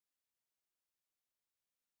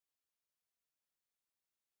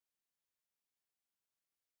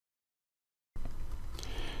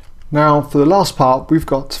Now for the last part, we've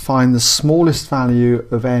got to find the smallest value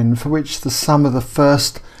of n for which the sum of the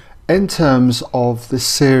first n terms of this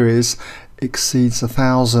series exceeds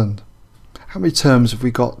 1,000. How many terms have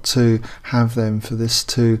we got to have then for this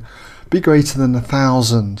to be greater than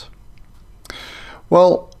 1,000?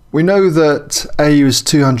 Well, we know that a is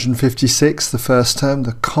 256, the first term.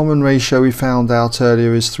 The common ratio we found out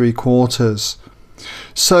earlier is 3/4.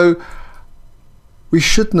 So we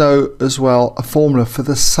should know as well a formula for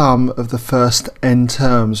the sum of the first n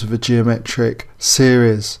terms of a geometric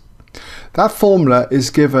series. That formula is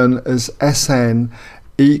given as Sn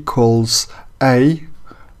equals a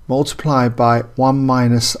multiplied by 1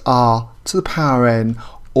 minus r to the power n,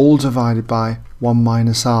 all divided by 1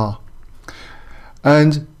 minus r.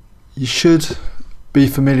 And you should be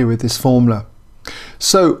familiar with this formula.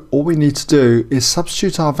 So all we need to do is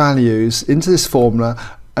substitute our values into this formula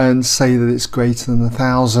and say that it's greater than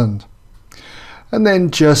 1,000. And then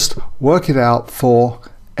just work it out for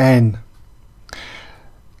n.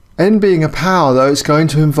 N being a power, though, it's going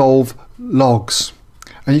to involve logs.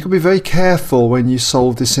 And you can be very careful when you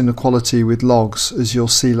solve this inequality with logs, as you'll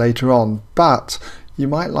see later on. But you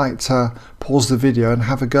might like to pause the video and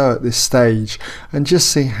have a go at this stage and just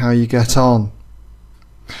see how you get on.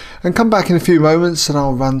 And come back in a few moments and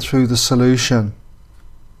I'll run through the solution.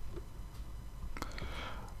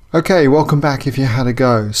 Okay, welcome back if you had a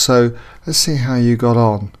go. So let's see how you got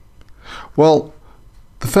on. Well,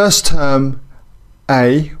 the first term,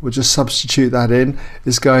 a, we'll just substitute that in,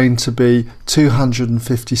 is going to be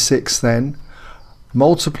 256 then,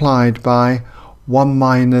 multiplied by 1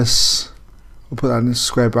 minus, we'll put that in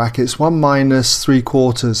square brackets, 1 minus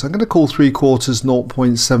 3/4. I'm going to call 3/4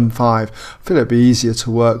 0.75. I feel it'd be easier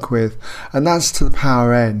to work with. And that's to the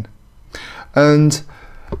power n. And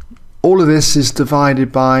all of this is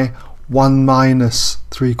divided by 1 minus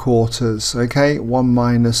 3/4, okay? 1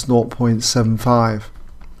 minus 0.75.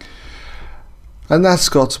 And that's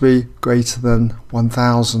got to be greater than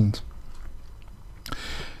 1,000.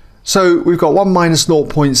 So we've got 1 minus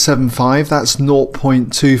 0.75, that's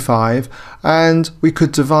 0.25, and we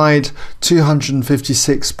could divide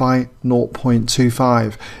 256 by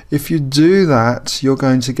 0.25. If you do that, you're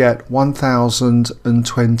going to get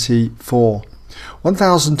 1,024.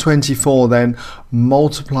 1,024 then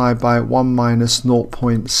multiplied by 1 minus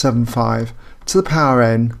 0.75 to the power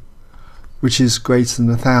n, which is greater than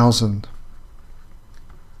 1,000.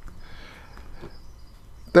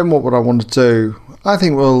 Then what would I want to do? I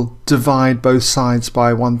think we'll divide both sides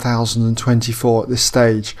by 1,024 at this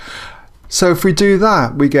stage. So if we do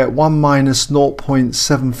that, we get 1 minus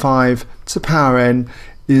 0.75 to the power n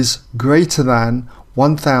is greater than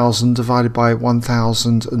 1,000 divided by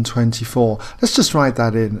 1,024. Let's just write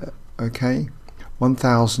that in, okay?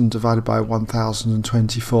 1,000 divided by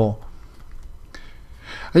 1,024.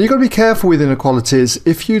 And you've got to be careful with inequalities.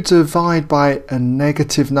 If you divide by a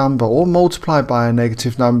negative number or multiply by a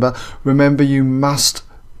negative number, remember you must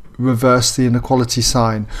reverse the inequality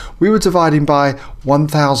sign. We were dividing by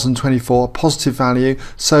 1,024, a positive value,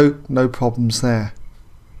 so no problems there.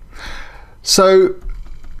 So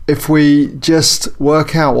if we just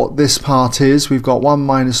work out what this part is, we've got 1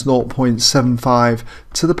 minus 0.75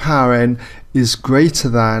 to the power n is greater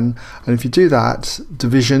than, and if you do that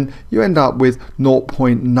division, you end up with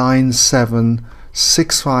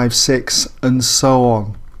 0.97656 and so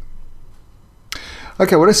on.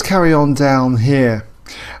 Okay, well, let's carry on down here.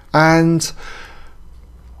 And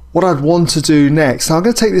what I'd want to do next, now I'm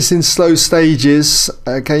going to take this in slow stages.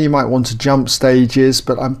 Okay, you might want to jump stages,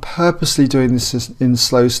 but I'm purposely doing this in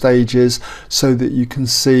slow stages so that you can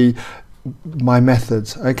see my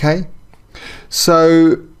method. Okay,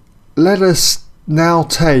 so let us now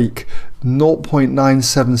take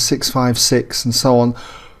 0.97656 and so on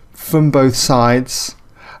from both sides,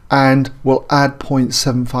 and we'll add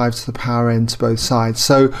 0.75 to the power n to both sides.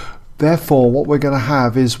 So therefore what we're going to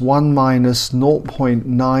have is 1 minus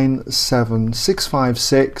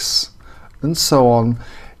 0.97656 and so on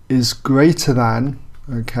is greater than,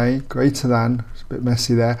 okay, greater than, it's a bit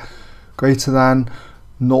messy there, greater than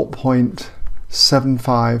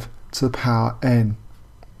 0.75 to the power n.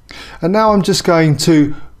 And now I'm just going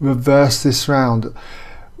to reverse this round.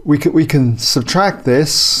 We can subtract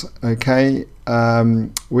this, okay,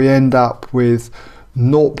 we end up with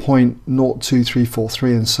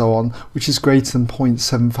 0.02343 and so on, which is greater than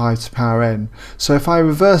 0.75 to the power n. So if I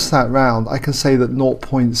reverse that round, I can say that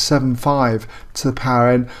 0.75 to the power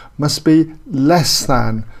n must be less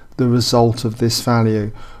than the result of this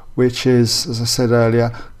value, which is, as I said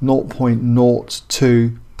earlier,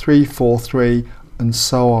 0.02343 and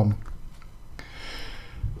so on.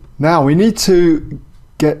 Now we need to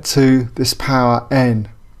get to this power n.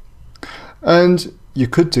 And you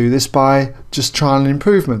could do this by just trial and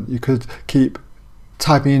improvement. You could keep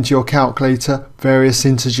typing into your calculator various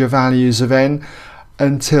integer values of n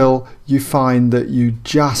until you find that you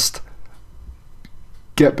just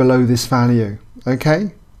get below this value,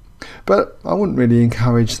 okay? But I wouldn't really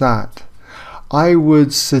encourage that. I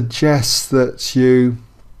would suggest that you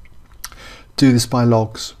do this by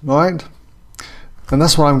logs, right? And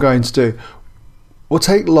that's what I'm going to do. We'll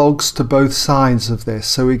take logs to both sides of this,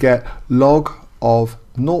 so we get log of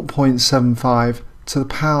 0.75 to the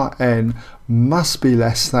power n must be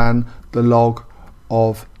less than the log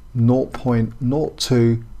of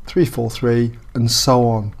 0.02343 and so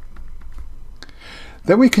on.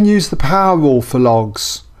 Then we can use the power rule for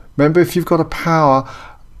logs. Remember, if you've got a power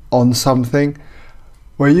on something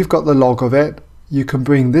where you've got the log of it, you can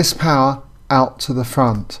bring this power out to the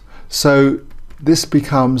front. So this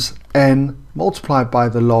becomes n multiplied by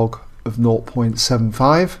the log of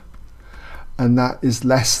 0.75, and that is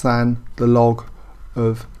less than the log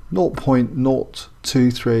of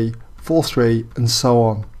 0.02343 and so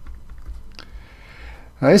on.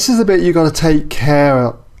 Now this is the bit you've got to take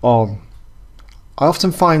care on. I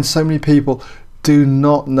often find so many people do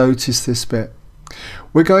not notice this bit.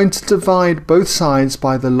 We're going to divide both sides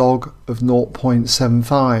by the log of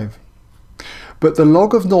 0.75. But the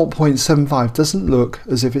log of 0.75 doesn't look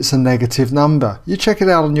as if it's a negative number. You check it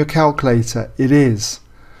out on your calculator, it is.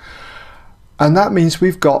 And that means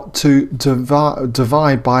we've got to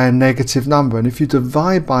divide by a negative number. And if you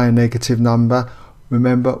divide by a negative number,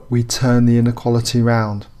 remember, we turn the inequality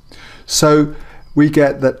round. So we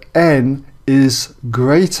get that n is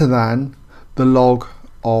greater than the log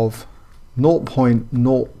of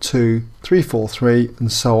 0.02343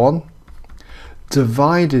 and so on,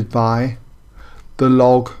 divided by the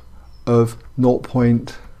log of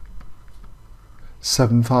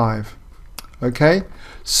 0.75. Okay,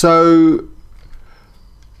 so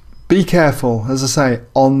be careful, as I say,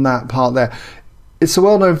 on that part there. It's a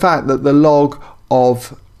well-known fact that the log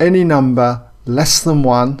of any number less than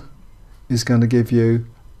 1 is going to give you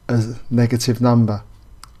a negative number.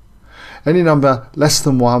 Any number less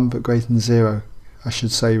than 1 but greater than 0, I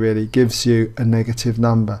should say, really gives you a negative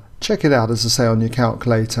number. Check it out, as I say, on your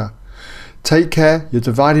calculator. Take care, you're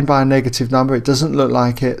dividing by a negative number, it doesn't look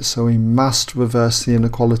like it, so we must reverse the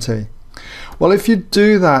inequality. Well, if you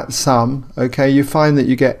do that sum, okay, you find that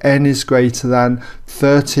you get n is greater than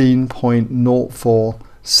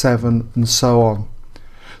 13.047 and so on.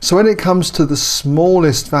 So when it comes to the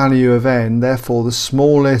smallest value of n, therefore the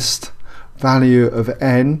smallest value of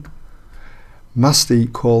n must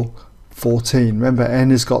equal 14. Remember, n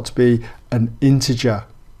has got to be an integer.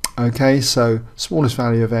 Okay, so smallest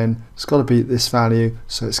value of n has got to be this value,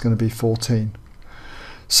 so it's going to be 14.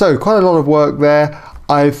 So quite a lot of work there.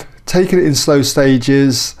 I've taken it in slow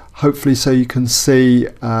stages, hopefully so you can see,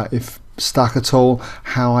 if stuck at all,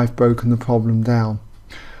 how I've broken the problem down.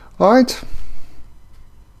 Alright.